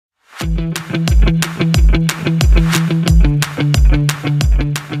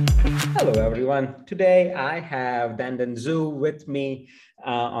Today I have Dandan Zhu with me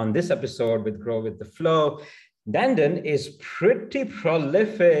on this episode with Grow with the Flow. Dandan is pretty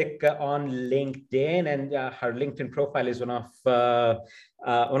prolific on LinkedIn, and her LinkedIn profile is one of the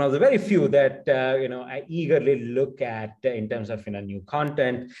very few that I eagerly look at in terms of new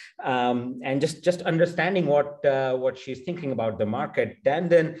content and just understanding what she's thinking about the market.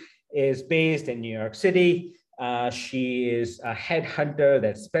 Dandan is based in New York City. She is a headhunter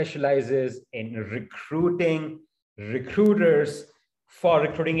that specializes in recruiting recruiters for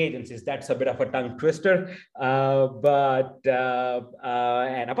recruiting agencies. That's a bit of a tongue twister. And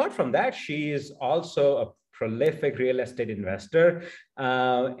apart from that, she is also a prolific real estate investor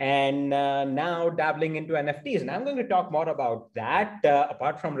and now dabbling into NFTs. And I'm going to talk more about that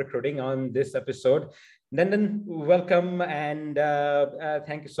apart from recruiting on this episode. Dandan, welcome, and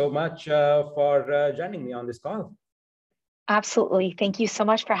thank you so much for joining me on this call. Absolutely. Thank you so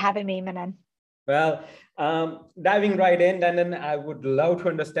much for having me, Manan. Well, diving right in, Dandan, I would love to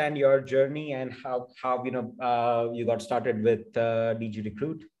understand your journey and how you got started with DG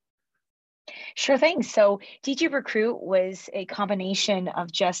Recruit. Sure thing. So DG Recruit was a combination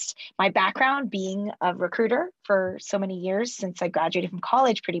of just my background being a recruiter for so many years since I graduated from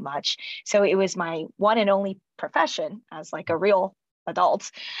college, pretty much. So it was my one and only profession as like a real adult.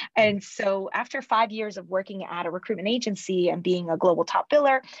 And so after 5 years of working at a recruitment agency and being a global top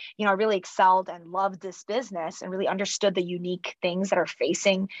biller, I really excelled and loved this business and really understood the unique things that are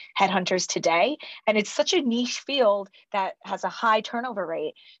facing headhunters today. And it's such a niche field that has a high turnover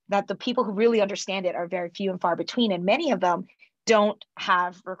rate that the people who really understand it are very few and far between. And many of them don't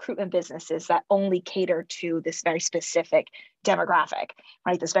have recruitment businesses that only cater to this very specific demographic,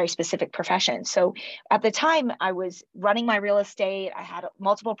 right? This very specific profession. So at the time I was running my real estate, I had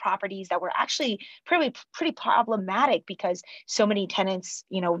multiple properties that were actually pretty problematic because so many tenants,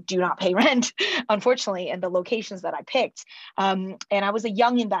 do not pay rent, unfortunately, in the locations that I picked. And I was a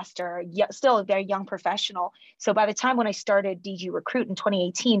young investor, still a very young professional. So by the time when I started DG Recruit in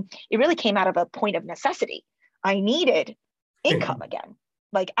 2018, it really came out of a point of necessity. I needed income again,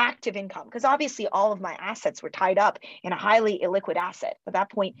 like active income, because obviously all of my assets were tied up in a highly illiquid asset. At that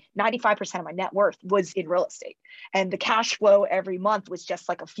point, 95% of my net worth was in real estate. And the cash flow every month was just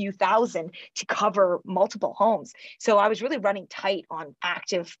like a few thousand to cover multiple homes. So I was really running tight on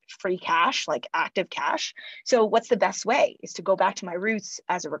active free cash, like active cash. So what's the best way is to go back to my roots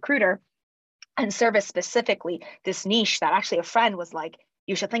as a recruiter and service specifically this niche that actually a friend was like,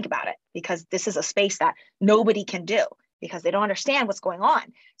 you should think about it because this is a space that nobody can do, because they don't understand what's going on.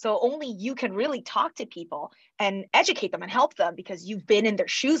 So only you can really talk to people and educate them and help them because you've been in their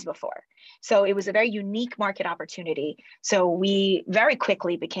shoes before. So it was a very unique market opportunity. So we very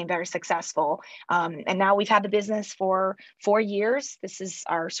quickly became very successful. And now we've had the business for 4 years. This is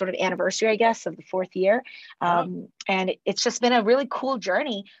our sort of anniversary, I guess, of the 4th year. And it's just been a really cool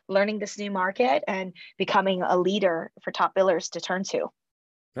journey learning this new market and becoming a leader for top billers to turn to.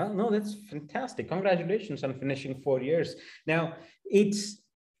 Well, no, that's fantastic. Congratulations on finishing 4 years. Now, it's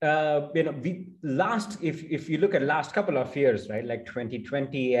if you look at last couple of years, right, like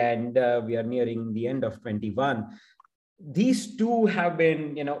 2020, and we are nearing the end of 21. These two have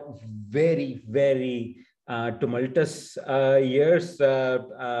been, very, very tumultuous years.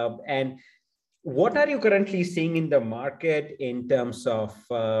 And what are you currently seeing in the market in terms of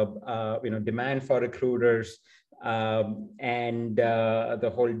demand for recruiters? And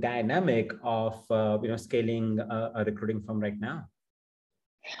the whole dynamic of scaling a recruiting firm right now?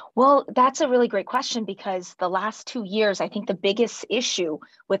 Well, that's a really great question because the last 2 years, I think the biggest issue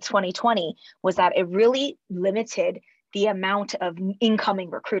with 2020 was that it really limited the amount of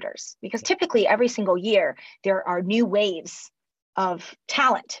incoming recruiters, because typically every single year there are new waves of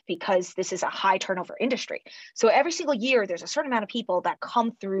talent because this is a high turnover industry. So every single year, there's a certain amount of people that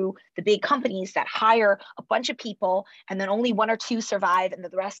come through the big companies that hire a bunch of people and then only 1 or 2 survive and the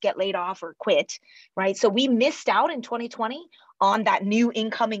rest get laid off or quit, right? So we missed out in 2020 on that new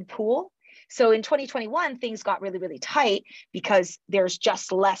incoming pool. So in 2021, things got really, really tight because there's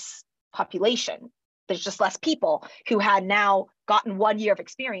just less population. There's just less people who had now gotten 1 year of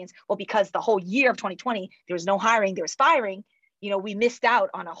experience. Well, because the whole year of 2020, there was no hiring, there was firing. We missed out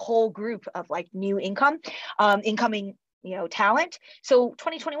on a whole group of like new incoming, talent. So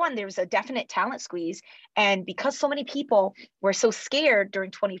 2021, there was a definite talent squeeze. And because so many people were so scared during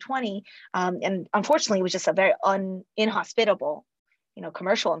 2020, and unfortunately, it was just a very inhospitable,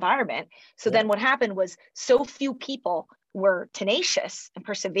 commercial environment. So then what happened was so few people were tenacious and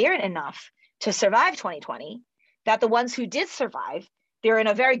perseverant enough to survive 2020 that the ones who did survive, they're in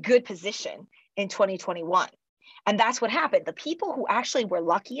a very good position in 2021. And that's what happened. The people who actually were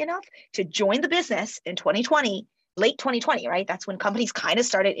lucky enough to join the business in 2020, late 2020, right? That's when companies kind of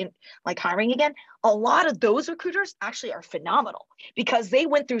started in like hiring again. A lot of those recruiters actually are phenomenal because they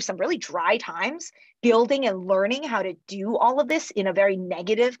went through some really dry times building and learning how to do all of this in a very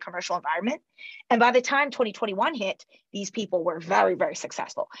negative commercial environment. And by the time 2021 hit, these people were very, very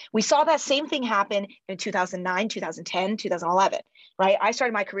successful. We saw that same thing happen in 2009, 2010, 2011, right? I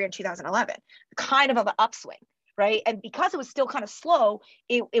started my career in 2011, kind of an upswing. Right. And because it was still kind of slow,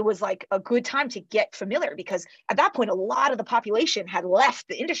 it was like a good time to get familiar because at that point, a lot of the population had left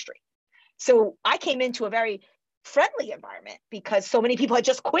the industry. So I came into a very friendly environment because so many people had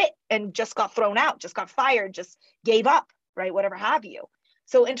just quit and just got thrown out, just got fired, just gave up, right? Whatever have you.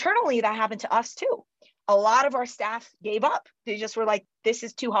 So internally, that happened to us too. A lot of our staff gave up. They just were like, this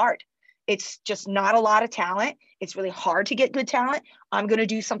is too hard. It's just not a lot of talent. It's really hard to get good talent. I'm going to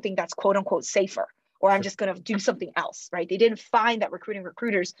do something that's quote unquote safer, or I'm just going to do something else, right? They didn't find that recruiting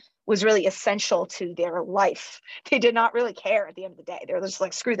recruiters was really essential to their life. They did not really care at the end of the day. They were just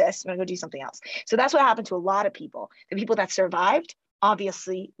like, screw this, I'm going to go do something else. So that's what happened to a lot of people. The people that survived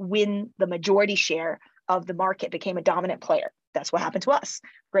obviously win the majority share of the market, became a dominant player. That's what happened to us.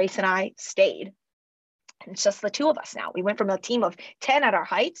 Grace and I stayed. And it's just the two of us now. We went from a team of 10 at our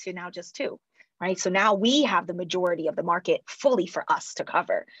height to now just two. Right. So now we have the majority of the market fully for us to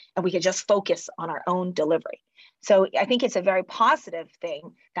cover, and we can just focus on our own delivery. So I think it's a very positive thing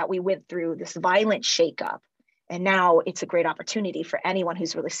that we went through this violent shakeup. And now it's a great opportunity for anyone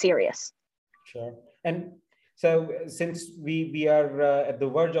who's really serious. Sure. And so since we are at the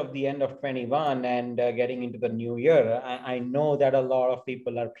verge of the end of 21 and getting into the new year, I know that a lot of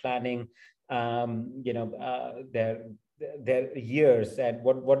people are planning, their years. And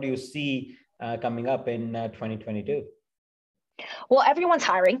what do you see coming up in 2022? Well, everyone's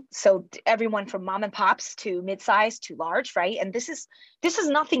hiring. So everyone from mom and pops to mid-size to large, right? And this is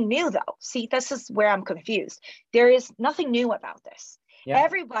nothing new though. See, this is where I'm confused. There is nothing new about this. Yeah.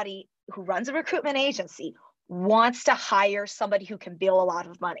 Everybody who runs a recruitment agency wants to hire somebody who can bill a lot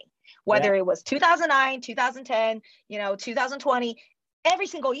of money, whether it was 2009, 2010, 2020, every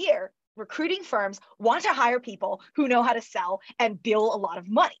single year, recruiting firms want to hire people who know how to sell and bill a lot of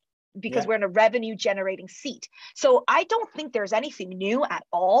money, because we're in a revenue generating seat. So I don't think there's anything new at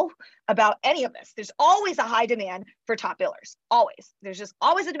all about any of this. There's always a high demand for top billers, always. There's just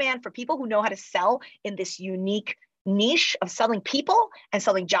always a demand for people who know how to sell in this unique niche of selling people and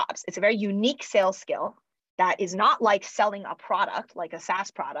selling jobs. It's a very unique sales skill that is not like selling a product, like a SaaS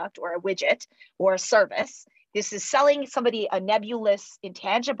product or a widget or a service. This is selling somebody a nebulous,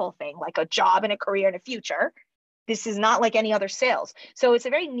 intangible thing, like a job and a career and a future. This is not like any other sales. So it's a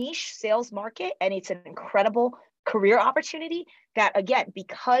very niche sales market, and it's an incredible career opportunity that, again,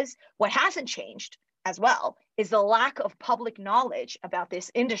 because what hasn't changed as well is the lack of public knowledge about this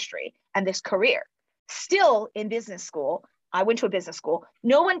industry and this career. Still in business school, I went to a business school,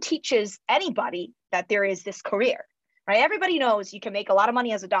 no one teaches anybody that there is this career. Right? Everybody knows you can make a lot of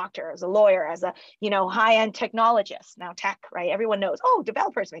money as a doctor, as a lawyer, as a high-end technologist. Now tech, right? Everyone knows, oh,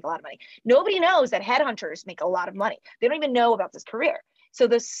 developers make a lot of money. Nobody knows that headhunters make a lot of money. They don't even know about this career. So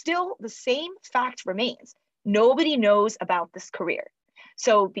the same fact remains. Nobody knows about this career.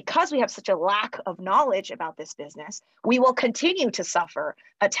 So because we have such a lack of knowledge about this business, we will continue to suffer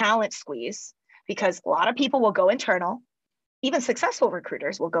a talent squeeze because a lot of people will go internal. Even successful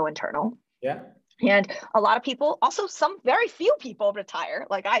recruiters will go internal. Yeah. And a lot of people, also some very few people retire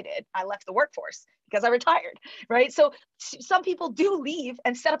like I did. I left the workforce because I retired, right? So some people do leave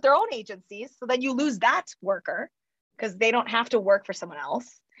and set up their own agencies. So then you lose that worker because they don't have to work for someone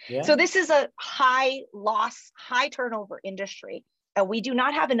else. Yeah. So this is a high loss, high turnover industry. And we do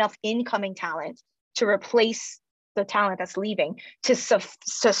not have enough incoming talent to replace the talent that's leaving to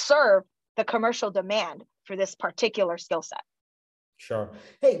serve the commercial demand for this particular skill set. Sure.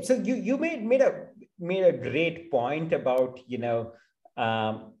 Hey, so you made a great point about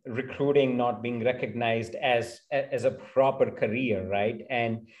recruiting not being recognized as a proper career, right?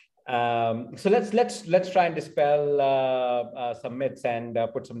 And so let's try and dispel some myths and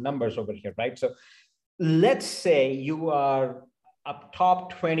put some numbers over here, right? So let's say you are a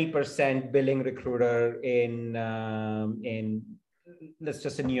top 20% billing recruiter in let's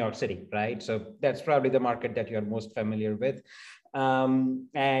just say New York City, right? So that's probably the market that you're most familiar with.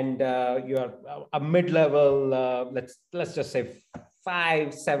 And you're a mid-level, let's just say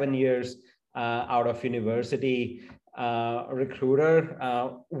 5-7 years out of university recruiter.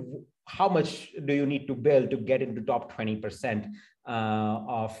 How much do you need to build to get into top 20%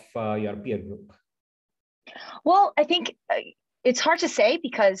 of your peer group? Well, I think It's hard to say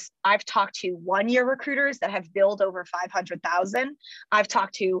because I've talked to 1-year recruiters that have billed over 500,000. I've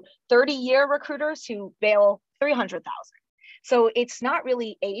talked to 30-year recruiters who bill 300,000. So it's not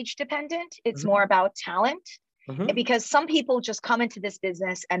really age dependent. It's more about talent. Because some people just come into this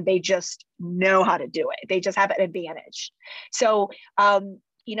business and they just know how to do it. They just have an advantage. So,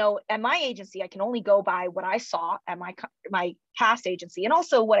 you know, at my agency, I can only go by what I saw at my past agency and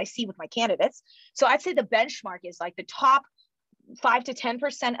also what I see with my candidates. So I'd say the benchmark is like the top 5 to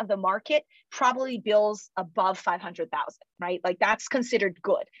 10% of the market probably bills above 500,000, right? Like that's considered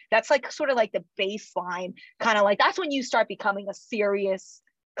good. That's like sort of like the baseline, kind of like that's when you start becoming a serious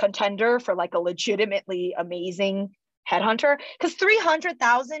contender for like a legitimately amazing headhunter, because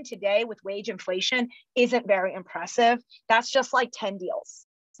 300,000 today with wage inflation isn't very impressive. That's just like 10 deals,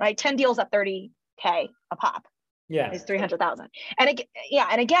 right? 10 deals at 30K a pop. Yeah, is 300,000. And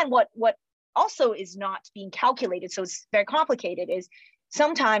again, what also is not being calculated, so it's very complicated, is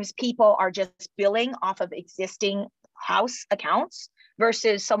sometimes people are just billing off of existing house accounts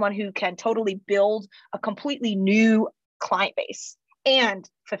versus someone who can totally build a completely new client base and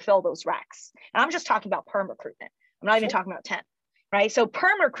fulfill those recs. And I'm just talking about perm recruitment. I'm not even talking about temp, right? So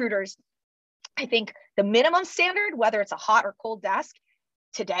perm recruiters, I think the minimum standard, whether it's a hot or cold desk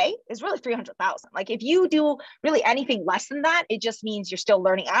today, is really 300,000. Like if you do really anything less than that, it just means you're still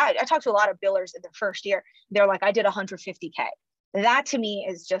learning. I talked to a lot of billers in the first year. They're like, I did 150K. That to me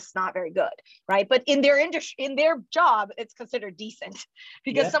is just not very good, right? But in their industry, in their job, it's considered decent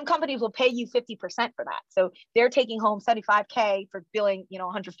because some companies will pay you 50% for that. So they're taking home 75K for billing,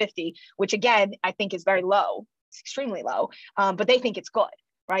 150, which again, I think is very low. It's extremely low, but they think it's good,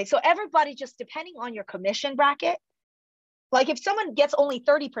 right? So everybody, just depending on your commission bracket, like if someone gets only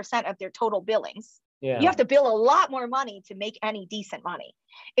 30% of their total billings, you have to bill a lot more money to make any decent money.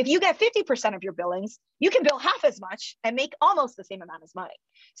 If you get 50% of your billings, you can bill half as much and make almost the same amount of money.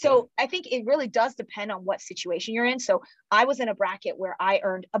 So I think it really does depend on what situation you're in. So I was in a bracket where I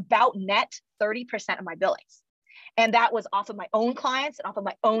earned about net 30% of my billings. And that was off of my own clients and off of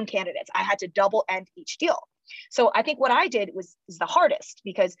my own candidates. I had to double end each deal. So I think what I did is the hardest,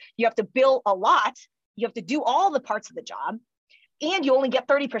 because you have to bill a lot. You have to do all the parts of the job, and you only get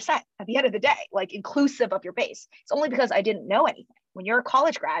 30% at the end of the day, like inclusive of your base. It's only because I didn't know anything. When you're a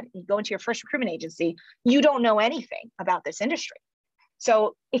college grad and you go into your first recruitment agency, you don't know anything about this industry.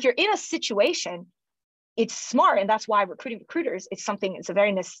 So if you're in a situation, it's smart. And that's why recruiting recruiters, it's a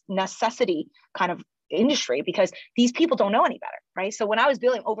very necessity kind of industry, because these people don't know any better, right? So when I was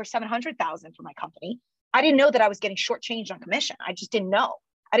billing over 700,000 for my company, I didn't know that I was getting shortchanged on commission. I just didn't know.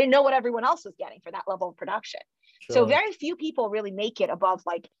 I didn't know what everyone else was getting for that level of production. So very few people really make it above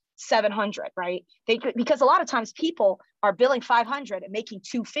like 700, right? Because a lot of times people are billing 500 and making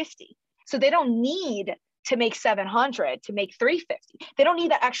 250. So they don't need to make 700 to make 350. They don't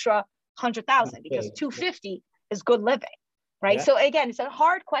need that extra 100,000 because 250 is good living, right? So again, it's a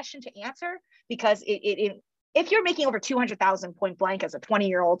hard question to answer, because if you're making over 200,000 point blank as a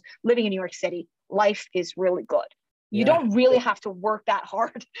 20-year-old living in New York City, life is really good. You don't really have to work that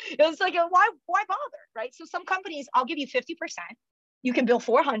hard. It's like, why bother, right? So some companies, I'll give you 50%, you can bill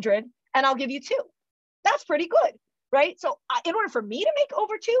 400, and I'll give you 2. That's pretty good, right? So in order for me to make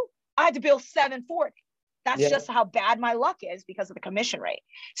over 2, I had to bill 740. That's just how bad my luck is because of the commission rate.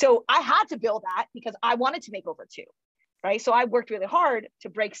 So I had to bill that because I wanted to make over 2, right? So I worked really hard to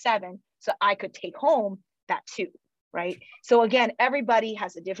break 7 so I could take home that 2, right? So again, everybody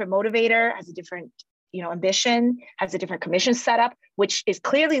has a different motivator, has a different ambition, has a different commission setup, which is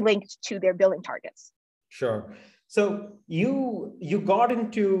clearly linked to their billing targets. Sure. So you got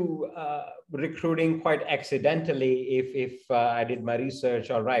into recruiting quite accidentally, if I did my research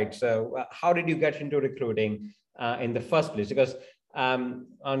all right. So how did you get into recruiting in the first place? Because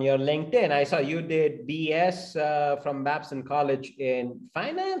on your LinkedIn, I saw you did BS from Babson College in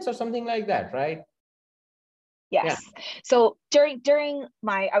finance or something like that, right? Yes. So during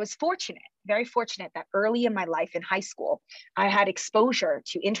I was very fortunate that early in my life in high school, I had exposure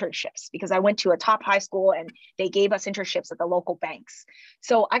to internships because I went to a top high school and they gave us internships at the local banks.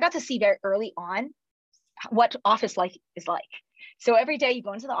 So I got to see very early on what office life is like. So every day you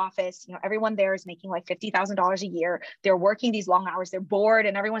go into the office, everyone there is making like $50,000 a year. They're working these long hours, they're bored,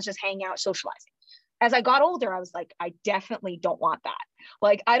 and everyone's just hanging out, socializing. As I got older, I was like, I definitely don't want that.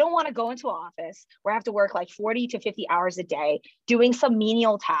 Like, I don't want to go into an office where I have to work like 40 to 50 hours a day doing some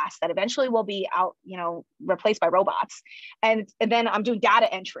menial tasks that eventually will be out, replaced by robots. And then I'm doing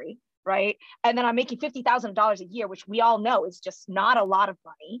data entry, right? And then I'm making $50,000 a year, which we all know is just not a lot of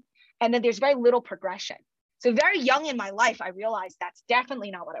money. And then there's very little progression. So very young in my life, I realized that's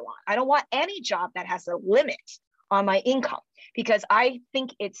definitely not what I want. I don't want any job that has a limit on my income, because I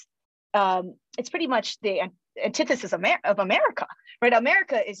think it's pretty much the antithesis of America, right?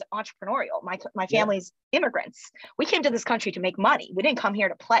 America is entrepreneurial. My family's immigrants. We came to this country to make money. We didn't come here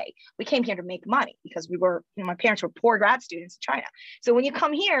to play. We came here to make money because we were, my parents were poor grad students in China. So when you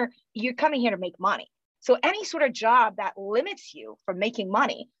come here, you're coming here to make money. So any sort of job that limits you from making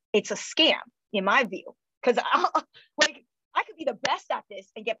money, it's a scam in my view. Because I could be the best at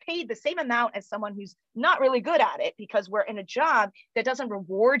this and get paid the same amount as someone who's not really good at it, because we're in a job that doesn't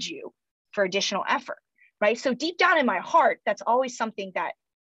reward you for additional effort, right? So deep down in my heart, that's always something that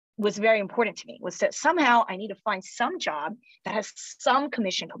was very important to me, was that somehow I need to find some job that has some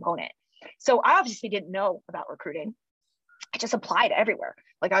commission component. So I obviously didn't know about recruiting. I just applied everywhere.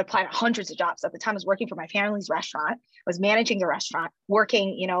 Like I applied to hundreds of jobs. At the time I was working for my family's restaurant, I was managing the restaurant,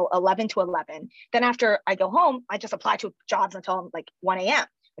 working, 11 to 11. Then after I go home, I just apply to jobs until like 1 a.m.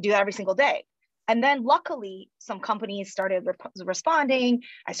 I do that every single day. And then luckily some companies started responding.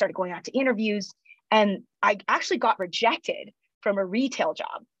 I started going out to interviews, and I actually got rejected from a retail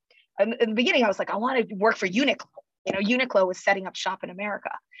job. And in the beginning, I was like, I want to work for Uniqlo. Uniqlo was setting up shop in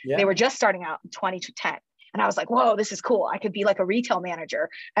America. Yeah. They were just starting out in 2010. And I was like, whoa, this is cool. I could be like a retail manager.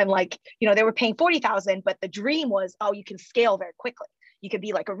 And they were paying $40,000, but the dream was, oh, you can scale very quickly. You could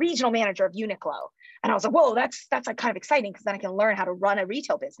be like a regional manager of Uniqlo. And I was like, whoa, that's like kind of exciting, because then I can learn how to run a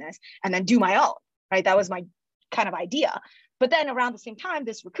retail business and then do my own, right? That was my kind of idea. But then around the same time,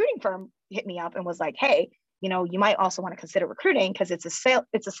 this recruiting firm hit me up and was like, hey, you might also want to consider recruiting, because it's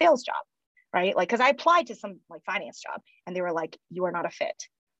a sales job, right? Like, because I applied to some like finance job and they were like, you are not a fit.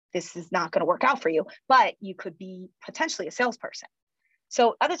 This is not going to work out for you, but you could be potentially a salesperson.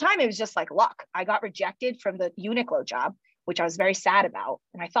 So at the time, it was just like luck. I got rejected from the Uniqlo job, which I was very sad about.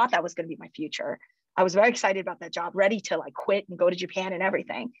 And I thought that was going to be my future. I was very excited about that job, ready to like quit and go to Japan and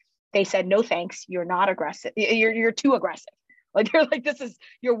everything. They said, no, thanks. You're not aggressive. You're too aggressive. Like, you're like,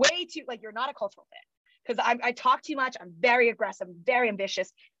 you're way too, like, you're not a cultural fit. Because I talk too much. I'm very aggressive, very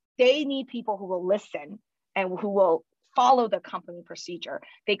ambitious. They need people who will listen and who will follow the company procedure.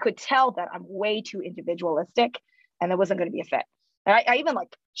 They could tell that I'm way too individualistic and there wasn't going to be a fit. And I even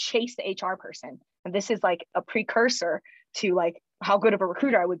like chased the HR person. And this is like a precursor to like how good of a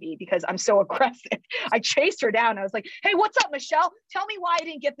recruiter I would be, because I'm so aggressive. I chased her down. I was like, hey, what's up, Michelle? Tell me why I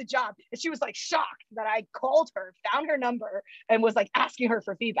didn't get the job. And she was like shocked that I called her, found her number, and was like asking her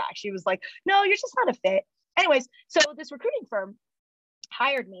for feedback. She was like, no, you're just not a fit. Anyways, so this recruiting firm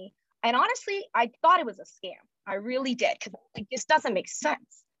hired me. And honestly, I thought it was a scam. I really did, because like, this doesn't make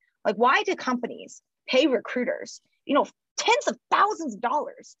sense. Like, why do companies pay recruiters, tens of thousands of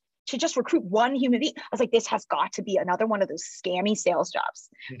dollars to just recruit one human being? I was like, this has got to be another one of those scammy sales jobs.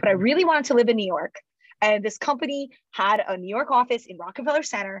 Mm-hmm. But I really wanted to live in New York. And this company had a New York office in Rockefeller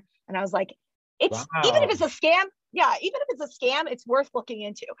Center. And I was like, even if it's a scam, it's worth looking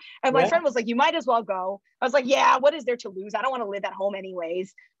into. And my friend was like, you might as well go. I was like, yeah, what is there to lose? I don't want to live at home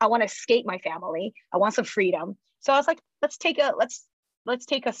anyways. I want to escape my family. I want some freedom. So I was like, let's take a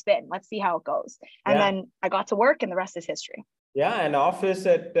spin. Let's see how it goes. And then I got to work, and the rest is history. Yeah, an office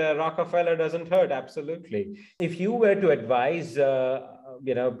at Rockefeller doesn't hurt. Absolutely. If you were to advise, a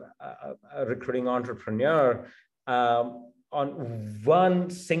recruiting entrepreneur on one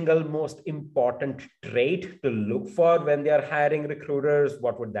single most important trait to look for when they are hiring recruiters,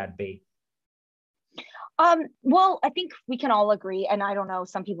 what would that be? Well, I think we can all agree, and I don't know,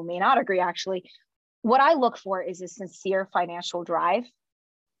 some people may not agree actually. What I look for is a sincere financial drive,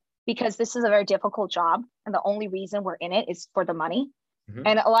 because this is a very difficult job. And the only reason we're in it is for the money. Mm-hmm.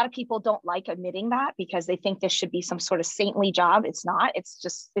 And a lot of people don't like admitting that, because they think this should be some sort of saintly job. It's not. It's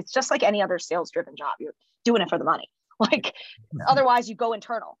just like any other sales-driven job. You're doing it for the money. Like, otherwise you go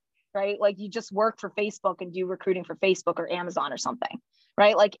internal, right? Like, you just work for Facebook and do recruiting for Facebook or Amazon or something,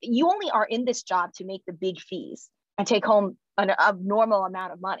 right? Like, you only are in this job to make the big fees and take home an abnormal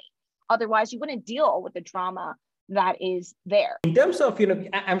amount of money. Otherwise, you wouldn't deal with the drama that is there. In terms of,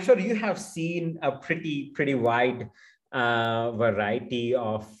 I'm sure you have seen a pretty wide variety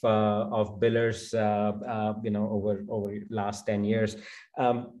of billers, over last 10 years.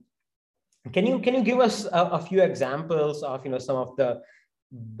 Can you give us a few examples of some of the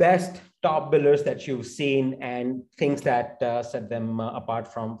best top billers that you've seen and things that set them apart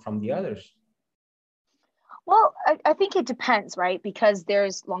from the others? Well, I think it depends, right? Because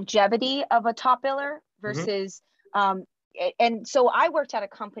there's longevity of a top biller versus, and so I worked at a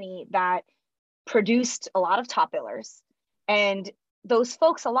company that produced a lot of top billers, and those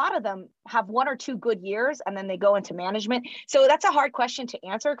folks, a lot of them have 1 or 2 good years and then they go into management. So that's a hard question to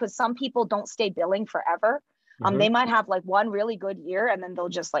answer, because some people don't stay billing forever. They might have like one really good year and then they'll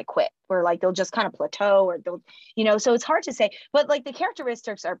just like quit, or like they'll just kind of plateau, or they'll, so it's hard to say, but like the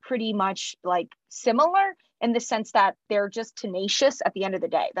characteristics are pretty much like similar in the sense that they're just tenacious at the end of the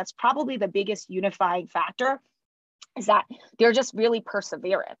day. That's probably the biggest unifying factor, is that they're just really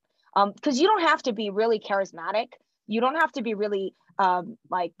perseverant. Because you don't have to be really charismatic. You don't have to be really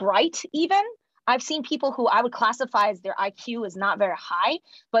like bright even. I've seen people who I would classify as their IQ is not very high,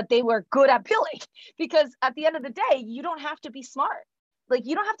 but they were good at billing, because at the end of the day, you don't have to be smart. Like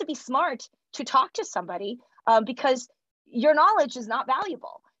you don't have to be smart to talk to somebody because your knowledge is not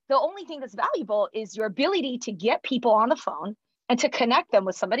valuable. The only thing that's valuable is your ability to get people on the phone and to connect them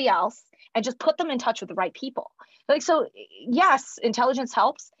with somebody else and just put them in touch with the right people. Like, so yes, intelligence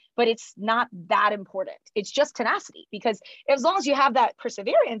helps, but it's not that important. It's just tenacity, because as long as you have that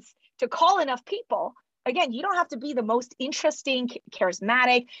perseverance to call enough people, again, you don't have to be the most interesting,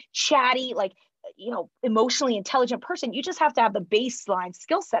 charismatic, chatty, like, emotionally intelligent person. You just have to have the baseline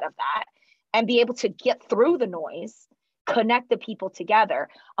skill set of that and be able to get through the noise, connect the people together.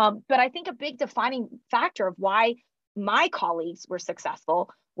 But I think a big defining factor of why my colleagues were successful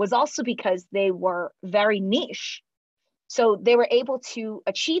was also because they were very niche. So they were able to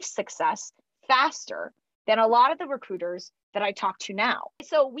achieve success faster than a lot of the recruiters that I talk to now.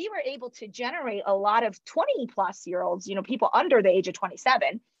 So we were able to generate a lot of 20+-year-olds, people under the age of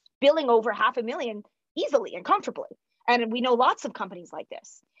 27, billing over $500,000 easily and comfortably. And we know lots of companies like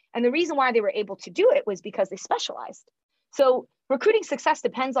this. And the reason why they were able to do it was because they specialized. So recruiting success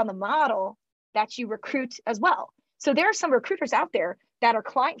depends on the model that you recruit as well. So there are some recruiters out there that are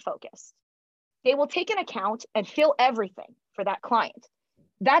client focused. They will take an account and fill everything for that client.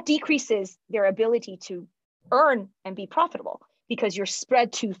 That decreases their ability to earn and be profitable, because you're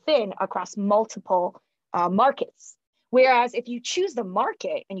spread too thin across multiple markets. Whereas if you choose the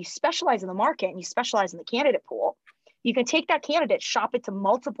market and you specialize in the market and you specialize in the candidate pool, you can take that candidate, shop it to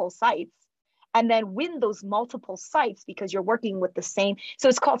multiple sites, and then win those multiple sites because you're working with the same. So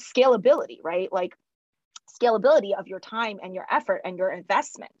it's called scalability, right? Like scalability of your time and your effort and your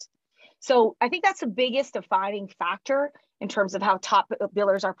investment. So I think that's the biggest defining factor in terms of how top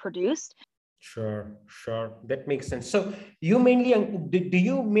billers are produced. Sure. That makes sense. So you mainly, do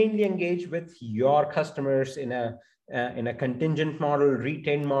you mainly engage with your customers in a contingent model,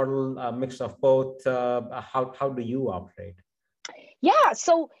 retained model, a mix of both? How do you operate? Yeah,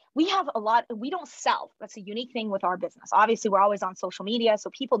 so we have a lot, we don't sell. That's a unique thing with our business. Obviously, we're always on social media,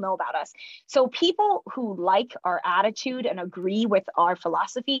 so people know about us. So people who like our attitude and agree with our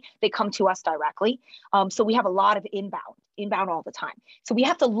philosophy, they come to us directly. So we have a lot of inbound all the time. So we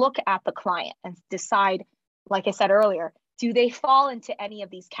have to look at the client and decide, like I said earlier, do they fall into any of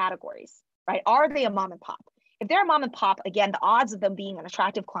these categories, right? Are they a mom and pop? If they're a mom and pop, again, the odds of them being an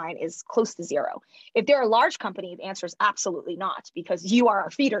attractive client is close to zero. If they're a large company, the answer is absolutely not, because you are our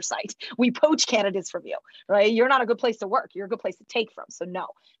feeder site. We poach candidates from you, right? You're not a good place to work. You're a good place to take from. So no,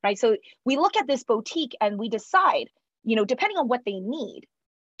 right? So we look at this boutique and we decide, depending on what they need,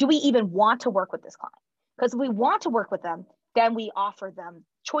 do we even want to work with this client? Because if we want to work with them, then we offer them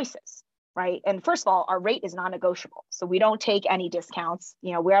choices. Right. And first of all, our rate is non-negotiable. So we don't take any discounts.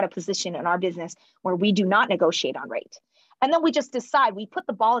 We're at a position in our business where we do not negotiate on rate. And then we just decide, we put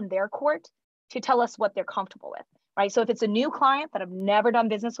the ball in their court to tell us what they're comfortable with. Right. So if it's a new client that I've never done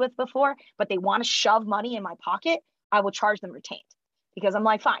business with before, but they want to shove money in my pocket, I will charge them retained, because I'm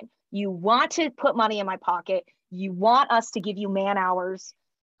like, fine, you want to put money in my pocket. You want us to give you man hours.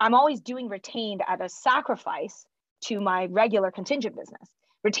 I'm always doing retained at a sacrifice to my regular contingent business.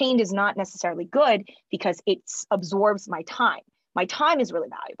 Retained is not necessarily good because it absorbs my time. My time is really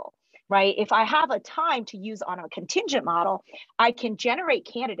valuable, right? If I have a time to use on a contingent model, I can generate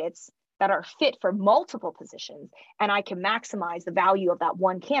candidates that are fit for multiple positions, and I can maximize the value of that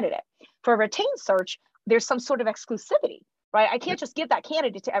one candidate. For a retained search, there's some sort of exclusivity, right? I can't just give that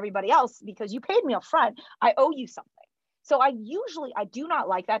candidate to everybody else because you paid me up front. I owe you something. So I do not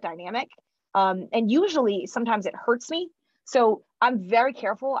like that dynamic. And usually sometimes it hurts me. So I'm very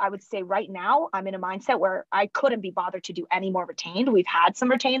careful. I would say right now I'm in a mindset where I couldn't be bothered to do any more retained. We've had some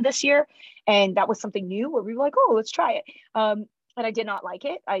retained this year, and that was something new where we were like, oh, let's try it. And I did not like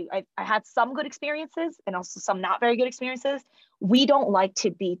it. I had some good experiences and also some not very good experiences. We don't like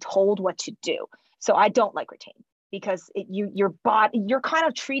to be told what to do. So I don't like retained, because you're kind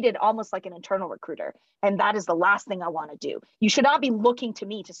of treated almost like an internal recruiter. And that is the last thing I want to do. You should not be looking to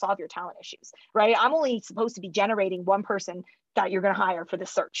me to solve your talent issues, right? I'm only supposed to be generating one person that you're going to hire for the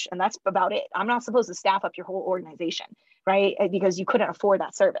search. And that's about it. I'm not supposed to staff up your whole organization, right? Because you couldn't afford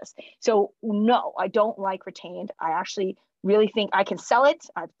that service. So no, I don't like retained. I actually really think I can sell it.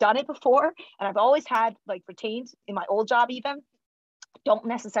 I've done it before, and I've always had like retained in my old job even. Don't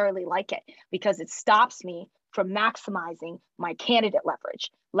necessarily like it because it stops me from maximizing my candidate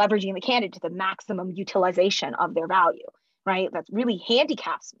leverage, leveraging the candidate to the maximum utilization of their value, right? That really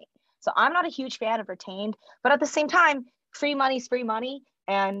handicaps me. So I'm not a huge fan of retained, but at the same time, free money is free money,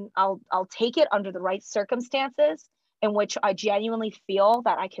 and I'll take it under the right circumstances in which I genuinely feel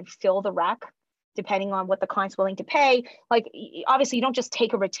that I can fill the rec depending on what the client's willing to pay. Like, obviously, you don't just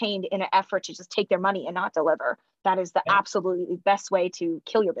take a retained in an effort to just take their money and not deliver. That is the absolutely best way to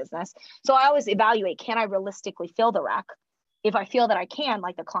kill your business. So I always evaluate, can I realistically fill the rec? If I feel that I can,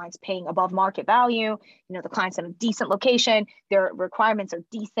 like the client's paying above market value, the client's in a decent location, their requirements are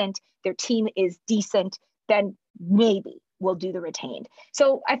decent, their team is decent, then maybe we'll do the retained.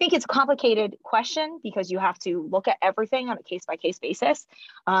 So I think it's a complicated question because you have to look at everything on a case-by-case basis,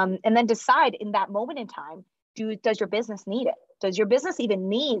 and then decide in that moment in time, does your business need it? Does your business even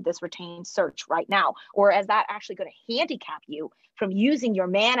need this retained search right now? Or is that actually going to handicap you from using your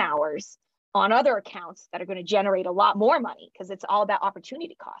man hours on other accounts that are going to generate a lot more money? Because it's all about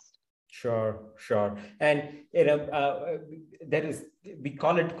opportunity cost. Sure. And, there is, we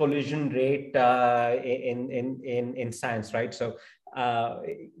call it collision rate in science, right? So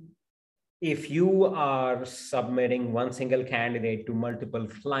if you are submitting one single candidate to multiple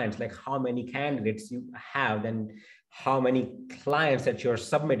clients, like how many candidates you have, then how many clients that you're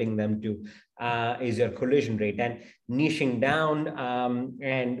submitting them to is your collision rate. And niching down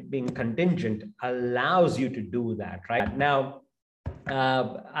and being contingent allows you to do that, right? Now,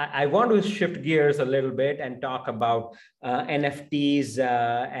 I want to shift gears a little bit and talk about NFTs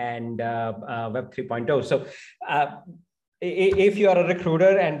and Web 3.0. So if you are a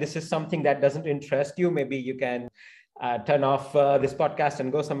recruiter and this is something that doesn't interest you, maybe you can turn off this podcast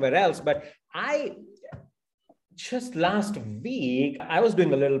and go somewhere else. But just last week, I was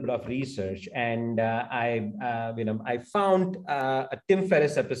doing a little bit of research, and I found a Tim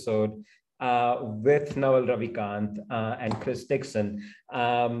Ferriss episode with Naval Ravikant and Chris Dixon,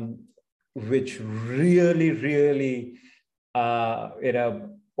 which really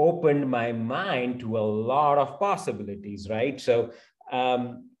opened my mind to a lot of possibilities, right? So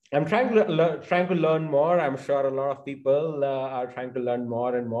I'm trying to learn more. I'm sure a lot of people are trying to learn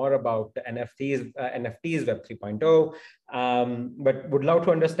more and more about NFTs, Web 3.0, but would love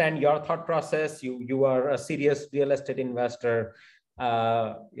to understand your thought process. You are a serious real estate investor.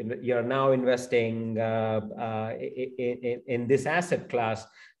 You're now investing in this asset class.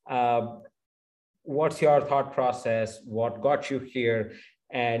 What's your thought process? What got you here?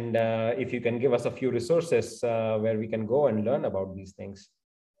 And if you can give us a few resources where we can go and learn about these things.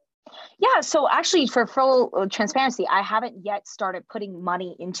 Yeah, so actually, for full transparency, I haven't yet started putting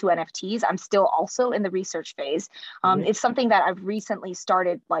money into NFTs. I'm still also in the research phase. It's something that I've recently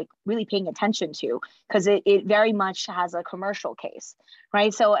started like really paying attention to because it very much has a commercial case,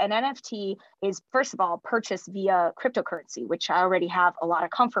 right? So an NFT is, first of all, purchased via cryptocurrency, which I already have a lot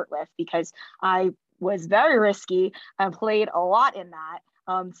of comfort with because I was very risky and played a lot in that.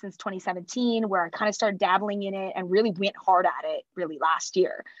 Since 2017, where I kind of started dabbling in it and really went hard at it really last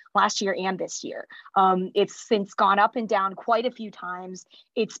year and this year. It's since gone up and down quite a few times.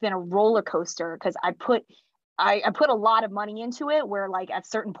 It's been a roller coaster because I put a lot of money into it where like at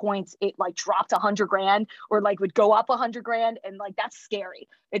certain points it like dropped 100 grand or like would go up 100 grand. And like, that's scary.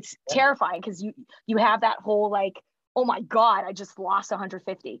 It's terrifying because you have that whole like, oh my God, I just lost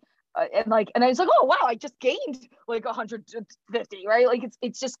 150. And I was like, oh wow, I just gained like 150, right? Like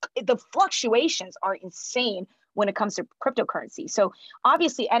it's just the fluctuations are insane when it comes to cryptocurrency. So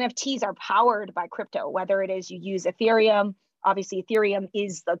obviously NFTs are powered by crypto, whether it is you use Ethereum. Obviously Ethereum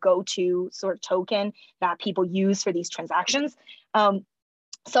is the go-to sort of token that people use for these transactions.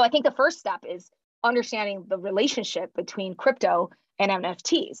 So I think the first step is understanding the relationship between crypto and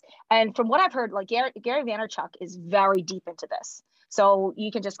NFTs. And from what I've heard, like Gary Vaynerchuk is very deep into this. So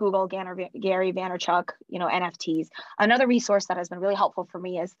you can just Google Gary Vaynerchuk, NFTs. Another resource that has been really helpful for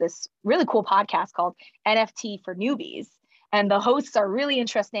me is this really cool podcast called NFT for Newbies. And the hosts are really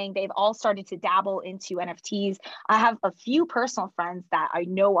interesting. They've all started to dabble into NFTs. I have a few personal friends that I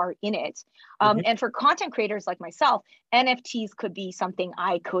know are in it. And for content creators like myself, NFTs could be something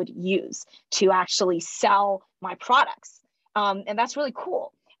I could use to actually sell my products. And that's really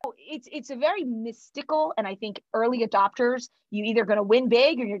cool. It's a very mystical, and I think early adopters, you either going to win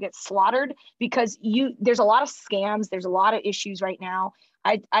big or you get slaughtered because there's a lot of scams. There's a lot of issues right now.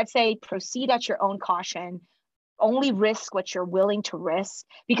 I'd say proceed at your own caution. Only risk what you're willing to risk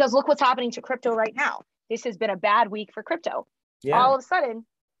because look what's happening to crypto right now. This has been a bad week for crypto. Yeah. All of a sudden,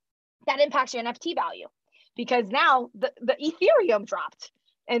 that impacts your NFT value. because now the Ethereum dropped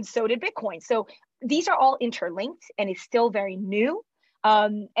and so did Bitcoin. So these are all interlinked and it's still very new.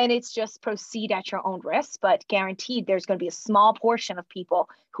 And it's just proceed at your own risk, but guaranteed there's going to be a small portion of people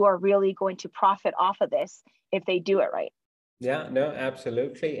who are really going to profit off of this if they do it right. Yeah, no,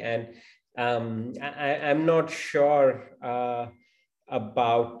 absolutely. And I'm not sure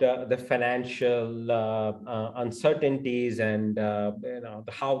about the financial uncertainties and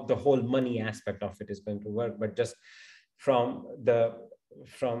how the whole money aspect of it is going to work, but just from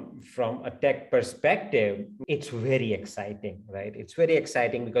a tech perspective, it's very exciting, right? It's very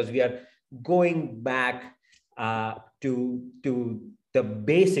exciting because we are going back to the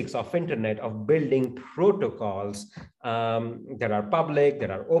basics of internet, of building protocols that are public,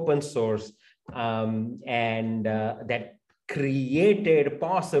 that are open source, and that created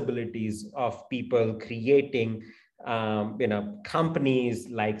possibilities of people creating companies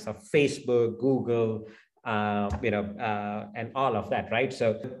like Facebook, Google, and all of that, right?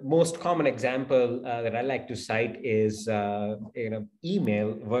 So the most common example that I like to cite is,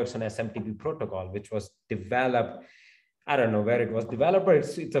 email works on SMTP protocol, which was developed, I don't know where it was developed, but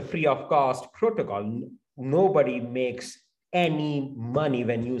it's a free of cost protocol. Nobody makes any money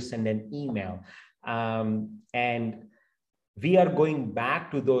when you send an email. And we are going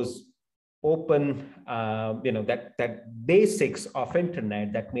back to those open, that basics of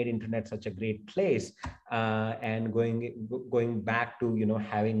internet that made internet such a great place, and going back to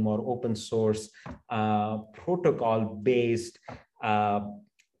having more open source protocol based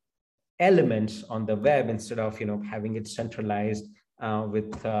elements on the web instead of having it centralized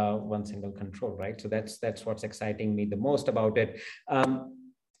with one single control, right? So that's what's exciting me the most about it.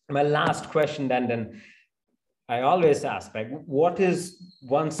 My last question, then I always ask, like, what is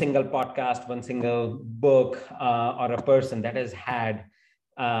one single podcast, one single book, or a person that has had,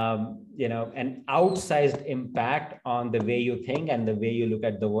 an outsized impact on the way you think and the way you look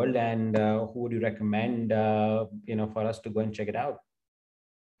at the world, and who would you recommend, for us to go and check it out?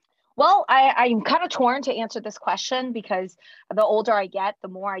 Well, I'm kind of torn to answer this question because the older I get, the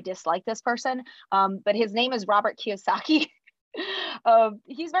more I dislike this person. But his name is Robert Kiyosaki.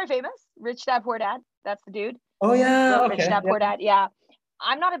 He's very famous. Rich Dad Poor Dad. That's the dude. Oh yeah, okay. Rich Dad Poor Dad. Yeah.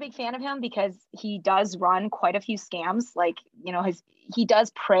 I'm not a big fan of him because he does run quite a few scams. Like, he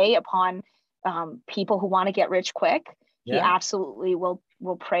does prey upon people who want to get rich quick. Yeah. He absolutely will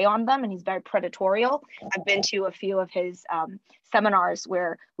prey on them, and he's very predatory. I've been to a few of his seminars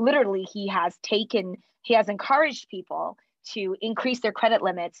where literally he has encouraged people to increase their credit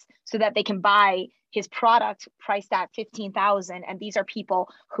limits so that they can buy his product priced at $15,000. And these are people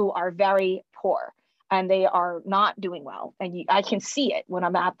who are very poor and they are not doing well. And I can see it when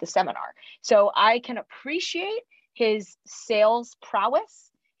I'm at the seminar. So I can appreciate his sales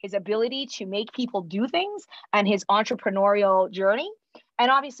prowess, his ability to make people do things, and his entrepreneurial journey. And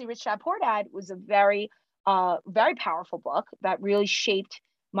obviously, Rich Dad Poor Dad was a very, very powerful book that really shaped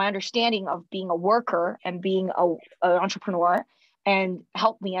my understanding of being a worker and being an entrepreneur, and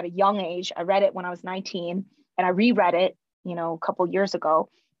helped me at a young age. I read it when I was 19, and I reread it, a couple of years ago.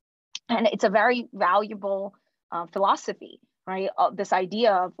 And it's a very valuable philosophy, right? This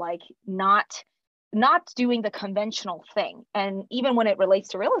idea of like not doing the conventional thing. And even when it relates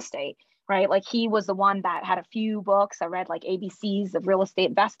to real estate, right? Like he was the one that had a few books. I read like ABCs of real estate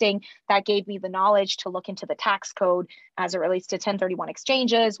investing that gave me the knowledge to look into the tax code as it relates to 1031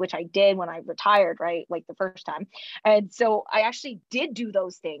 exchanges, which I did when I retired, right? Like the first time. And so I actually did do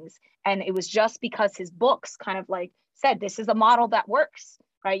those things. And it was just because his books kind of like said, this is a model that works,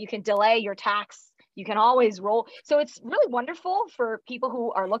 right? You can delay your tax. You can always roll. So it's really wonderful for people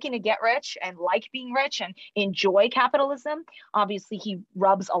who are looking to get rich and like being rich and enjoy capitalism. Obviously, he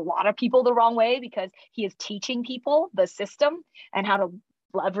rubs a lot of people the wrong way because he is teaching people the system and how to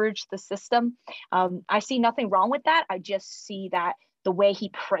leverage the system. I see nothing wrong with that. I just see that the way he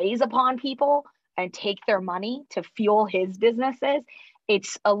preys upon people and take their money to fuel his businesses,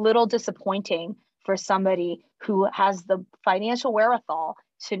 it's a little disappointing for somebody who has the financial wherewithal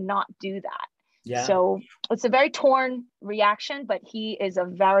to not do that. Yeah. So it's a very torn reaction, but he is a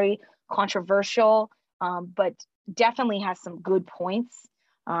very controversial, but definitely has some good points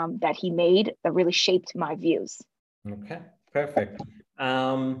that he made that really shaped my views. Okay, perfect.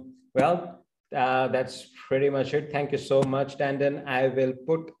 Well, that's pretty much it. Thank you so much, Dandan. I will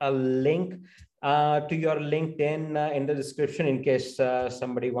put a link to your LinkedIn in the description in case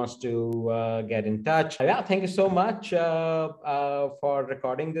somebody wants to get in touch. Yeah, thank you so much for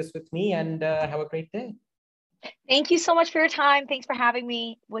recording this with me, and have a great day. Thank you so much for your time. Thanks for having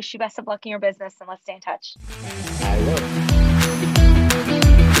me. Wish you best of luck in your business, and let's stay in touch. I will.